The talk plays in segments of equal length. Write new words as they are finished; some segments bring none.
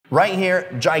Right here,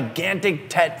 gigantic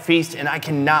Tet feast, and I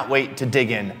cannot wait to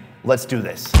dig in. Let's do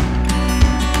this.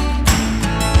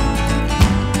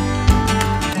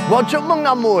 Well, chúc mừng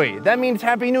năm mới. That means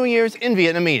Happy New Year's in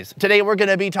Vietnamese. Today we're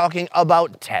gonna be talking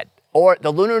about Tet, or the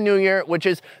Lunar New Year, which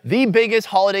is the biggest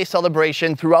holiday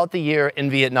celebration throughout the year in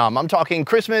Vietnam. I'm talking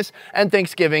Christmas and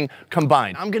Thanksgiving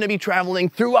combined. I'm gonna be traveling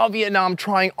throughout Vietnam,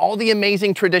 trying all the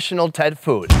amazing traditional Tet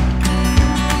food.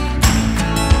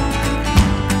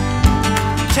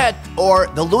 Tet, or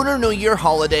the Lunar New Year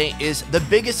holiday, is the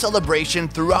biggest celebration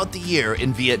throughout the year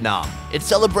in Vietnam. It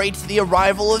celebrates the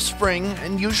arrival of spring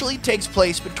and usually takes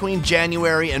place between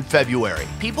January and February.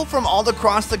 People from all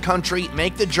across the country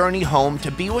make the journey home to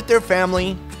be with their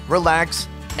family, relax,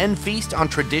 and feast on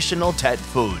traditional Tet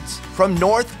foods. From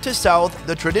north to south,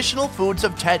 the traditional foods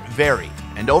of Tet vary.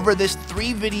 And over this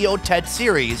 3-video Tet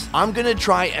series, I'm gonna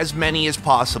try as many as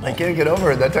possible. I can't get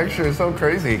over it. That texture is so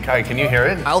crazy. Kai, can you hear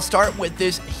it? I'll start with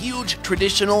this huge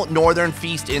traditional northern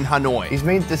feast in Hanoi. He's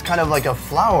made this kind of like a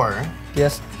flour.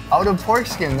 Yes. Out of pork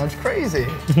skin. That's crazy.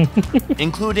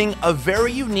 Including a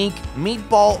very unique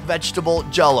meatball vegetable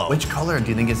jello. Which color do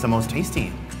you think is the most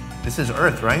tasty? This is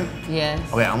earth, right? Yes.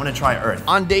 Okay, I'm gonna try earth.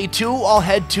 On day 2, I'll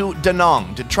head to Da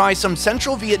Nang to try some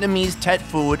Central Vietnamese Tet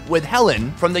food with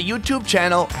Helen from the YouTube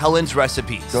channel Helen's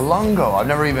Recipes. Galango, I've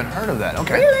never even heard of that.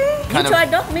 Okay. Really? Kind You of- tried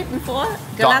dog meat before?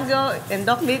 Galango and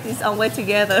dog meat is always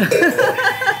together.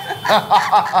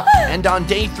 And on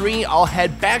day 3, I'll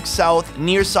head back south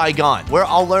near Saigon, where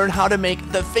I'll learn how to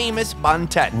make the famous bun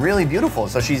Tet. Really beautiful.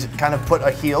 So she's kind of put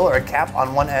a heel or a cap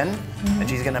on one end, and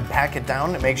she's gonna pack it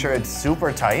down to make sure it's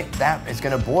super tight. That is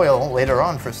gonna boil later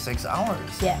on for 6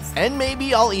 hours. Yes. And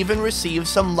maybe I'll even receive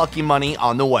some lucky money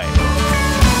on the way.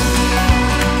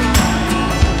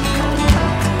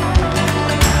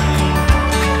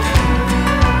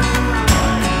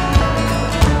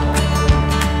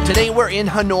 Today we're in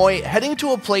Hanoi, heading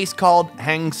to a place called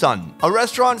Hang Son, a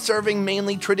restaurant serving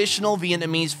mainly traditional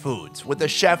Vietnamese foods, with a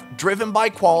chef driven by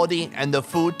quality and the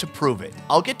food to prove it.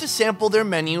 I'll get to sample their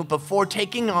menu before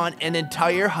taking on an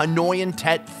entire Hanoian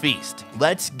Tet feast.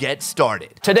 Let's get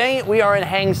started. Today we are in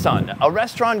Hang Son, a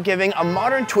restaurant giving a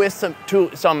modern twist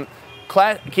to some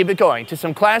classic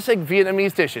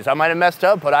Vietnamese dishes. I might have messed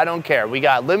up, but I don't care. We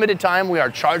got limited time, we are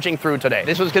charging through today.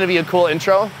 This was gonna be a cool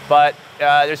intro, but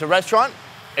there's a restaurant.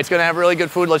 It's gonna have really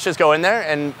good food. Let's just go in there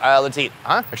and let's eat,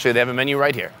 huh? Actually, they have a menu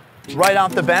right here. Right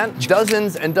off the bat,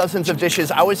 dozens and dozens of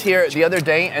dishes. I was here the other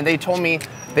day and they told me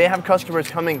they have customers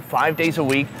coming 5 days a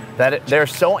week that they're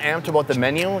so amped about the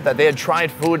menu that they had tried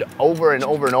food over and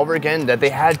over and over again that they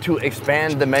had to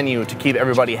expand the menu to keep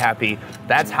everybody happy.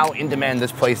 That's how in demand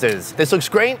this place is. This looks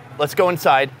great. Let's go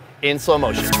inside in slow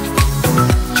motion.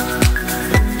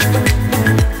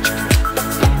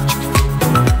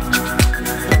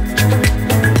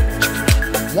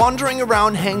 Wandering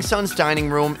around Hang Son's dining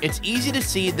room, it's easy to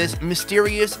see this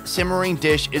mysterious simmering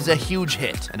dish is a huge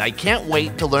hit, and I can't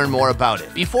wait to learn more about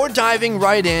it. Before diving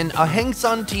right in, a Hang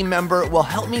Son team member will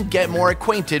help me get more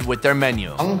acquainted with their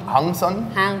menu. Hang Son?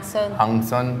 Hang Son. Hang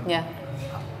Son. Yeah.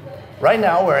 Right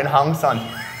now we're in Hang Son.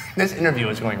 This interview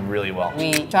is going really well.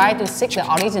 We try to seek the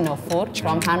original food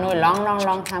from Hanoi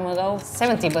long time ago.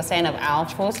 70% of our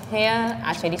food here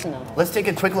are traditional. Let's take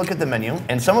a quick look at the menu.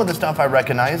 And some of the stuff I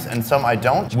recognize and some I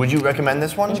don't. Would you recommend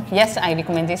this one? Yes, I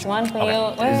recommend this one for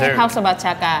you. Is there- How about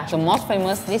chaka? The most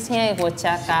famous dish here was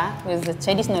chaka, with the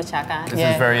traditional chaka. This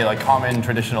is very like common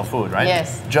traditional food, right?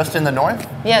 Yes. Just in the north?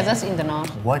 Yeah, just in the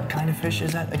north. What kind of fish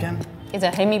is that again? It's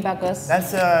a hemibagus.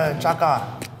 That's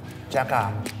chaka.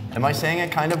 Chaka. Am I saying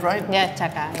it kind of right? Yeah,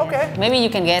 chaka. Yeah. Okay. Maybe you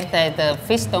can get the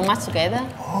fish stomach together.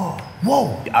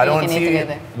 Whoa! I don't can eat see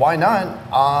together. why not.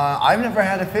 I've never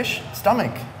had a fish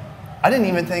stomach. I didn't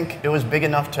even think it was big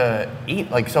enough to eat.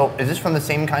 Like, so is this from the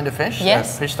same kind of fish?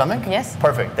 Yes. Fish stomach? Yes.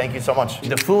 Perfect. Thank you so much.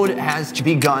 The food has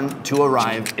begun to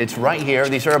arrive. It's right here.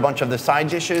 These are a bunch of the side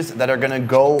dishes that are gonna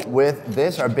go with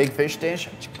this, our big fish dish.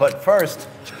 But first,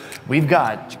 we've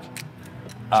got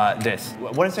this.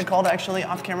 What is it called actually,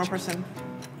 off-camera person?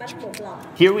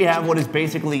 Here we have what is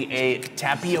basically a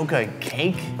tapioca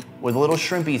cake with little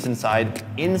shrimpies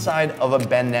inside of a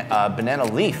banana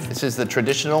leaf. This is the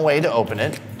traditional way to open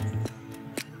it.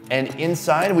 And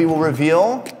inside we will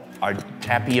reveal our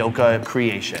tapioca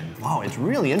creation. Wow, it's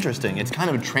really interesting. It's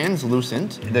kind of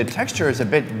translucent. The texture is a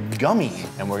bit gummy.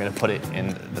 And we're gonna put it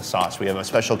in the sauce. We have a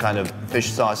special kind of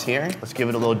fish sauce here. Let's give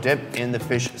it a little dip in the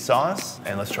fish sauce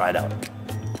and let's try it out.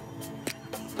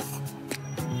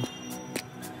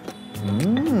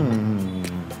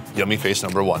 Yummy face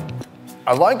number 1.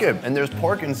 I like it, and there's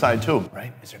pork inside too.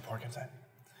 Right? Is there pork inside?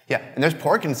 Yeah, and there's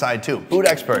pork inside too. Food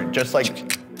expert, just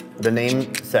like the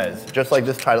name says, just like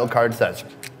this title card says.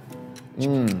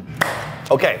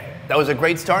 Okay, that was a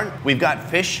great start. We've got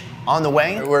fish on the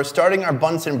way. We're starting our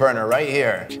Bunsen burner right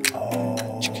here.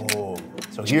 Oh,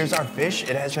 so here's our fish.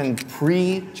 It has been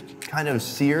kind of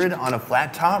seared on a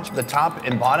flat top. The top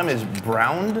and bottom is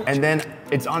browned, and then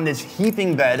it's on this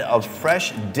heaping bed of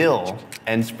fresh dill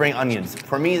and spring onions.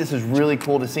 For me, this is really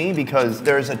cool to see because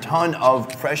there's a ton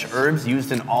of fresh herbs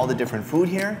used in all the different food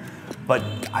here, but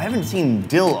I haven't seen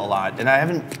dill a lot, and I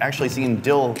haven't actually seen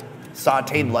dill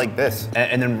sauteed like this.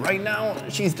 And then right now,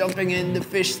 she's dumping in the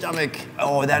fish stomach.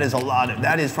 Oh, that is a lot.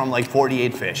 That is from like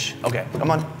 48 fish. Okay, come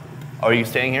on. Are you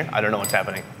staying here? I don't know what's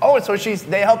happening. Oh, so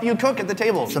they help you cook at the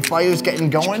table. The fire's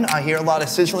getting going. I hear a lot of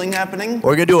sizzling happening.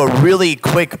 We're gonna do a really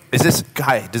quick, does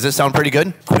this sound pretty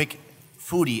good? Quick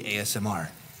foodie ASMR.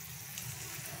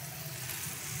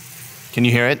 Can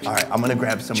you hear it? All right, I'm gonna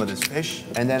grab some of this fish.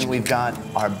 And then we've got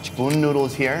our bun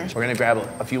noodles here. We're gonna grab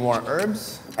a few more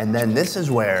herbs. And then this is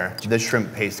where the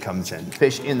shrimp paste comes in.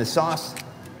 Fish in the sauce.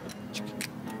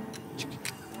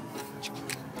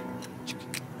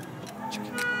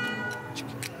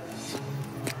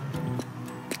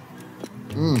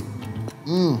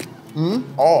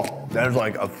 Oh, that is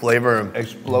like a flavor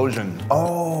explosion.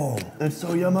 Oh, it's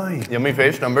so yummy. Yummy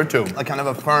fish number 2. A kind of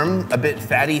a firm, a bit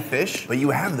fatty fish, but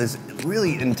you have this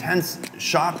really intense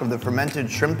shock of the fermented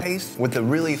shrimp paste with the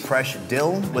really fresh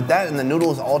dill. With that and the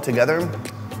noodles all together,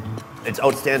 it's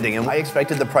outstanding. And I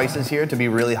expected the prices here to be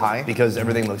really high because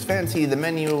everything looks fancy, the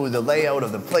menu, the layout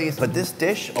of the place, but this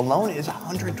dish alone is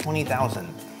 120,000.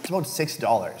 It's about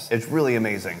 $6. It's really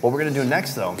amazing. What we're gonna do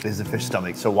next though is the fish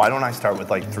stomach. So why don't I start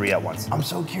with like 3 at once? I'm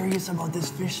so curious about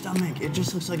this fish stomach. It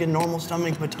just looks like a normal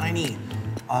stomach, but tiny.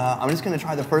 I'm just gonna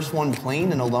try the first one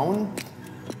plain and alone.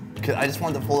 Cause I just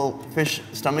want the full fish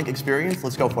stomach experience.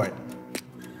 Let's go for it.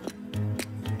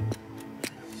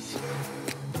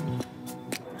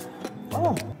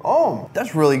 Oh,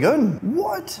 that's really good.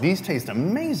 What? These taste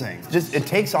amazing. It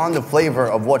takes on the flavor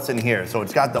of what's in here. So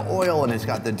it's got the oil and it's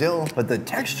got the dill, but the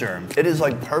texture, it is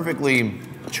like perfectly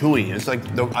chewy. It's like,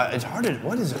 it's hard to,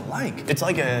 what is it like? It's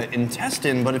like an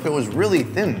intestine, but if it was really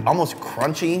thin, almost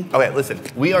crunchy. Okay, listen,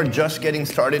 we are just getting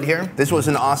started here. This was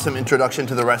an awesome introduction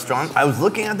to the restaurant. I was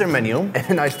looking at their menu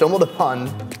and I stumbled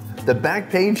upon the back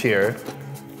page here.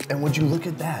 And would you look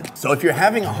at that? So if you're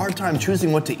having a hard time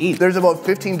choosing what to eat, there's about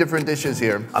 15 different dishes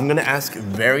here. I'm gonna ask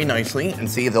very nicely and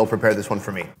see if they'll prepare this one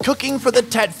for me. Cooking for the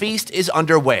Tet Feast is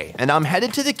underway, and I'm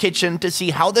headed to the kitchen to see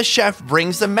how the chef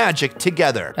brings the magic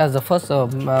together. As the first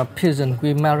pigeon,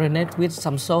 we marinate with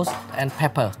some sauce and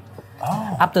pepper.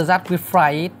 Oh. After that, we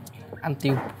fry it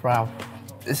until brown.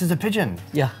 This is a pigeon?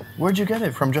 Yeah. Where'd you get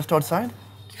it? From just outside?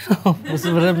 This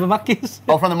is from the market.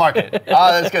 Oh, from the market.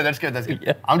 Oh, that's good, that's good, that's good.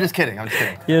 Yeah. I'm just kidding, I'm just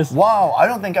kidding. Yes. Wow, I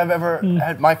don't think I've ever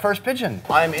had my first pigeon.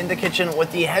 I'm in the kitchen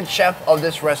with the head chef of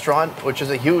this restaurant, which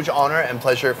is a huge honor and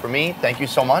pleasure for me. Thank you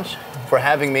so much for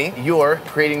having me. You're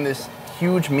creating this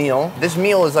huge meal. This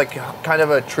meal is like kind of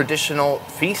a traditional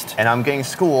feast, and I'm getting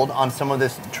schooled on some of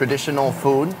this traditional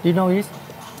food. Do you know it?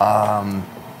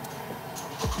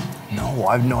 No,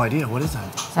 I have no idea. What is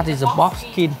that? That is a pork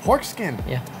skin. Pork skin?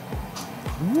 Yeah.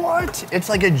 What? It's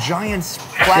like a giant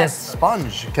flat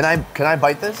sponge. Can I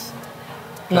bite this?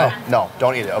 No. No,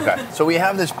 don't eat it. Okay. So we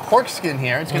have this pork skin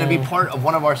here. It's going to be part of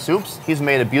one of our soups. He's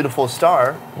made a beautiful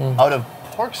star out of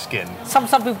pork skin. Some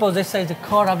people they say the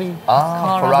kohlrabi.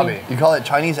 Ah, kohlrabi. You call it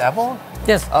Chinese apple?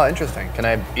 Yes. Oh, interesting. Can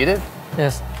I eat it?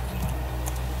 Yes.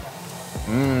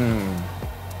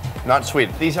 Not sweet.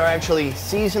 These are actually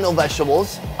seasonal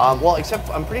vegetables. Well,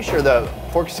 except I'm pretty sure the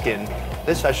pork skin,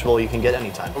 this vegetable you can get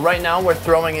anytime. Right now we're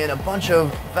throwing in a bunch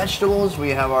of vegetables. We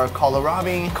have our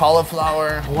kohlrabi,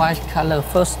 cauliflower. White color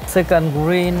first, second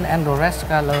green, and the rest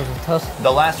color the third.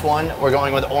 The last one, we're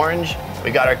going with orange.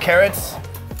 We got our carrots.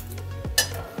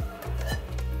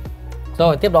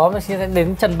 Rồi tiếp đó mình sẽ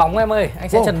đến trần bóng em ơi, anh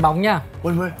sẽ trần bóng nha.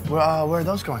 Where are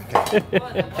those going?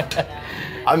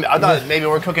 I thought maybe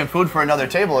we're cooking food for another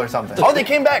table or something. Oh, they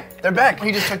came back. They're back.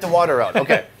 He just took the water out.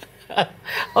 Okay.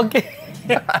 Okay.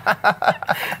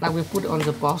 Now we put on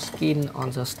the pork skin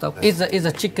on the stove. It's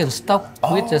a chicken stock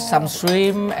with some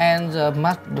shrimp and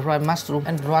dry mushroom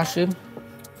and dry shrimp.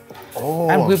 Oh.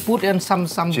 And we put in some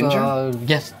ginger?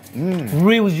 Yes,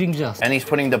 real ginger. And he's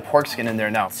putting the pork skin in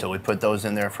there now. So we put those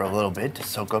in there for a little bit to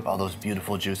soak up all those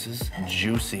beautiful juices.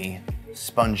 Juicy,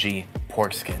 spongy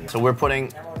pork skin. So we're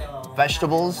putting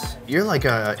vegetables. You're like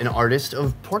an artist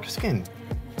of pork skin.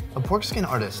 A pork skin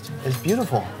artist. It's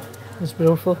beautiful. It's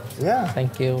beautiful. Yeah.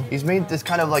 Thank you. He's made this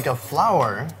kind of like a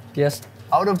flower. Yes.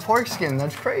 Out of pork skin.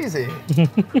 That's crazy.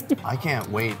 I can't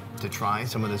wait to try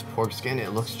some of this pork skin.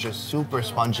 It looks just super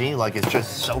spongy, like it's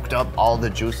just soaked up all the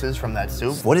juices from that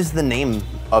soup. What is the name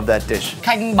of that dish?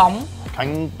 Canh bóng.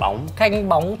 Canh bóng. Canh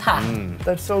bóng thả.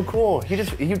 That's so cool. He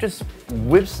just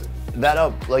whips that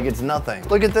up like it's nothing.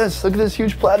 Look at this. Look at this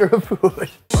huge platter of food.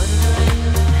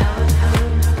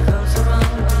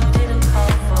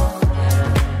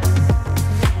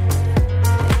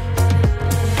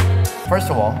 First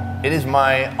of all, it is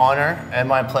my honor and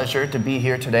my pleasure to be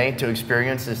here today to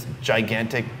experience this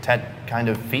gigantic Tet kind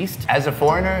of feast. As a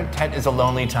foreigner, Tet is a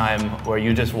lonely time where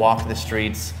you just walk the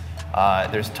streets,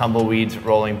 there's tumbleweeds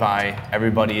rolling by,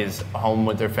 everybody is home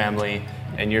with their family,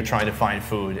 and you're trying to find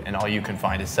food, and all you can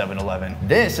find is 7-Eleven.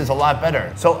 This is a lot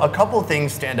better. So a couple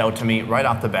things stand out to me right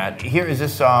off the bat. Here is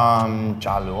this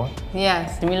chả lúa.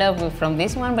 Yes, similar from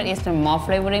this one, but it's more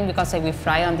flavoring because we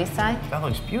fry on this side. That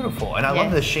looks beautiful, and I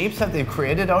love the shapes that they've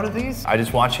created out of these. I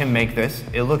just watched him make this.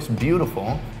 It looks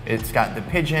beautiful. It's got the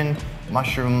pigeon,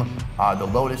 mushroom, the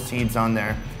lotus seeds on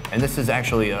there, and this is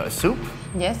actually a soup.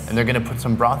 Yes. And they're gonna put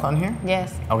some broth on here?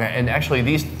 Yes. Okay, and actually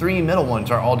these three middle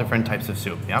ones are all different types of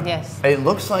soup, yeah? Yes. It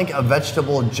looks like a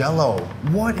vegetable jello.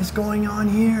 What is going on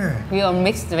here? We will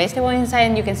mix the vegetable inside,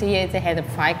 and you can see here they have the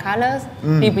 5 colors.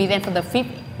 Represent for the 5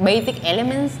 basic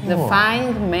elements, the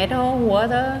fire, the metal,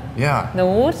 water, the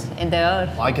wood, and the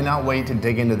earth. I cannot wait to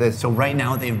dig into this. So right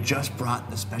now they've just brought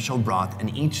the special broth,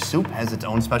 and each soup has its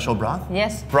own special broth?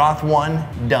 Yes. Broth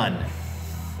 1, done.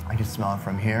 I can smell it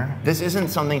from here. This isn't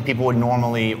something people would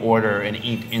normally order and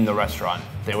eat in the restaurant.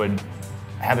 They would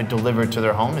have it delivered to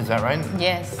their home, is that right?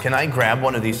 Yes. Can I grab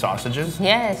one of these sausages?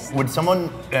 Yes. Would someone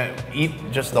eat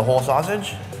just the whole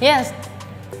sausage? Yes.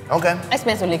 Okay.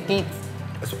 Especially kids.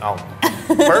 Oh,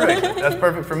 perfect. That's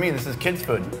perfect for me. This is kids'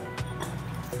 food.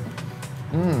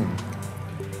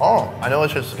 Oh, I know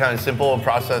it's just kind of simple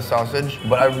processed sausage,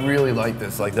 but I really like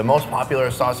this. Like the most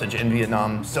popular sausage in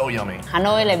Vietnam, so yummy.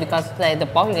 Hanoi, like, because like, the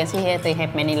pork you can see here, they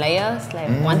have many layers, like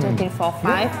 1, 2, 3, 4, 5.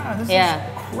 Yeah, this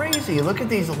is crazy. Look at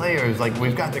these layers. Like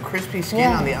we've got the crispy skin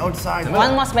on the outside.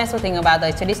 One more special thing about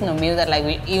the traditional meal that like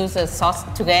we use the sauce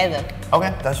together.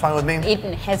 Okay, that's fine with me. It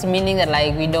has meaning that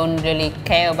like we don't really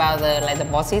care about the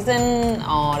position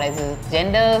or like the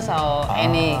genders or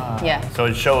any, So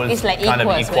it shows it's like kind of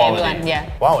equals for equality. everyone, yeah.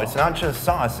 Wow, it's not just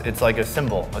sauce, it's like a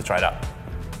symbol. Let's try it out.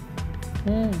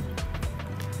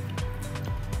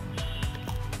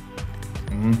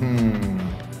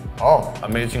 Oh,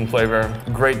 amazing flavor,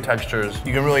 great textures.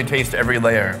 You can really taste every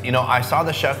layer. You know, I saw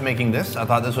the chef making this. I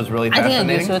thought this was really fascinating.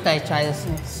 I think you should try this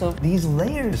soup. These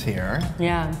layers here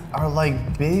are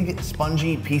like big,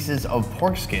 spongy pieces of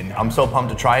pork skin. I'm so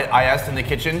pumped to try it. I asked in the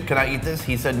kitchen, can I eat this?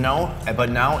 He said no, but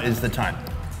now is the time.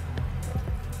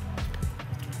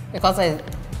 Because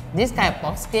this kind of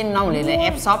pork skin normally they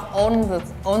absorb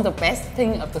all the best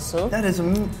thing of the soup. That is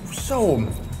so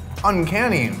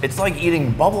uncanny. It's like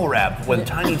eating bubble wrap with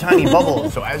tiny, tiny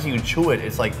bubbles. So as you chew it,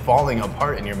 it's like falling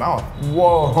apart in your mouth.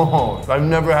 Whoa, I've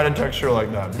never had a texture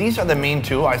like that. These are the main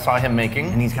two I saw him making,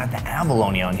 and he's got the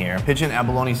abalone on here. Pigeon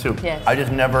abalone soup. Yes. I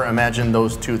just never imagined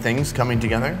those two things coming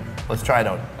together. Let's try it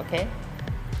out. Okay.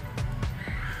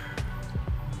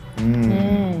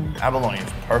 Abalone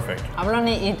is perfect.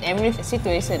 Abalone in every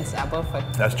situation are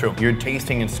perfect. That's true. You're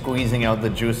tasting and squeezing out the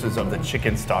juices of the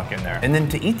chicken stock in there. And then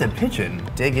to eat the pigeon,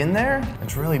 dig in there,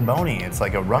 it's really bony. It's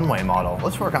like a runway model.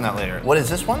 Let's work on that later. What is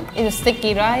this one? It's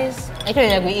sticky rice. Actually,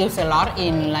 like, we use a lot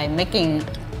in like making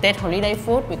Tet holiday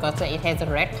food because it has a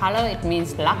red color. It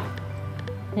means luck.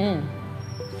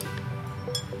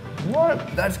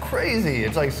 What? That's crazy.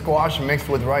 It's like squash mixed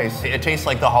with rice. It tastes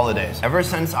like the holidays. Ever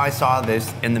since I saw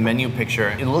this in the menu picture,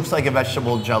 it looks like a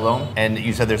vegetable jello. And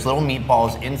you said there's little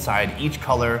meatballs inside, each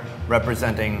color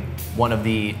representing one of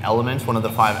the elements, one of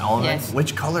the 5 elements. Yes.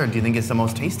 Which color do you think is the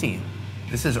most tasty?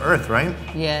 This is earth, right?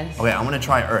 Yes. Okay, I'm gonna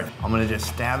try earth. I'm gonna just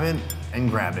stab it and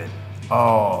grab it.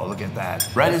 Oh, look at that.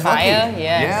 Red is lucky. Fire, yes.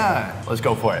 Yeah, let's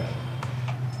go for it.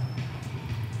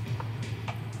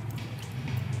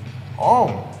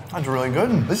 Oh. That's really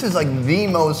good. This is like the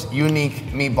most unique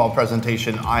meatball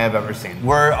presentation I have ever seen.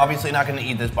 We're obviously not gonna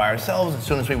eat this by ourselves. As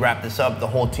soon as we wrap this up, the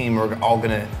whole team, we're all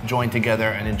gonna join together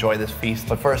and enjoy this feast.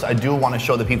 But first, I do wanna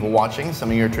show the people watching some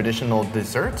of your traditional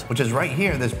dessert, which is right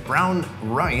here, this brown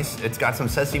rice. It's got some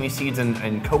sesame seeds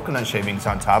and coconut shavings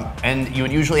on top. And you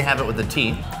would usually have it with the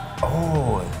tea.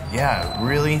 Oh, yeah,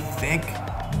 really thick,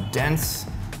 dense,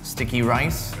 sticky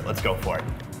rice. Let's go for it.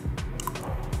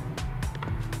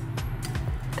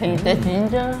 Can you taste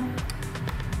ginger?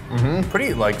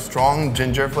 Pretty like strong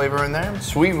ginger flavor in there.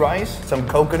 Sweet rice, some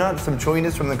coconut, some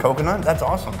chewiness from the coconut. That's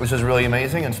awesome. Which is really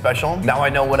amazing and special. Now I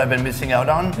know what I've been missing out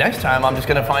on. Next time I'm just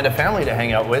gonna find a family to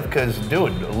hang out with because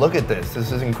dude, look at this.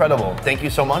 This is incredible. Thank you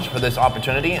so much for this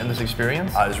opportunity and this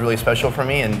experience. It's really special for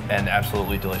me and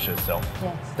absolutely delicious. So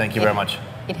thank you very much.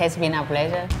 It has been our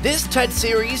pleasure. This Tet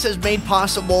series is made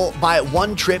possible by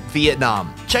Onetrip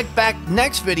Vietnam. Check back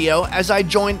next video as I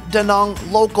join Da Nang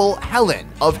local Helen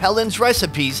of Helen's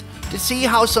Recipes to see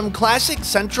how some classic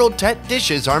Central Tet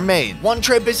dishes are made.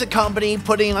 Onetrip is a company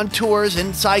putting on tours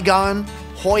in Saigon,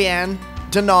 Hoi An,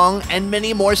 Da Nang, and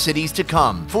many more cities to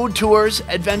come. Food tours,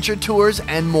 adventure tours,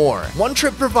 and more.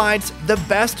 Onetrip provides the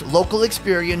best local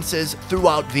experiences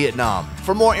throughout Vietnam.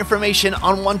 For more information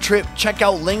on Onetrip, check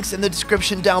out links in the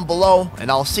description down below, and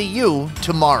I'll see you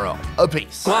tomorrow. A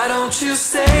peace. Why don't you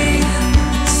stay,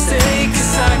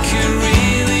 'cause I can read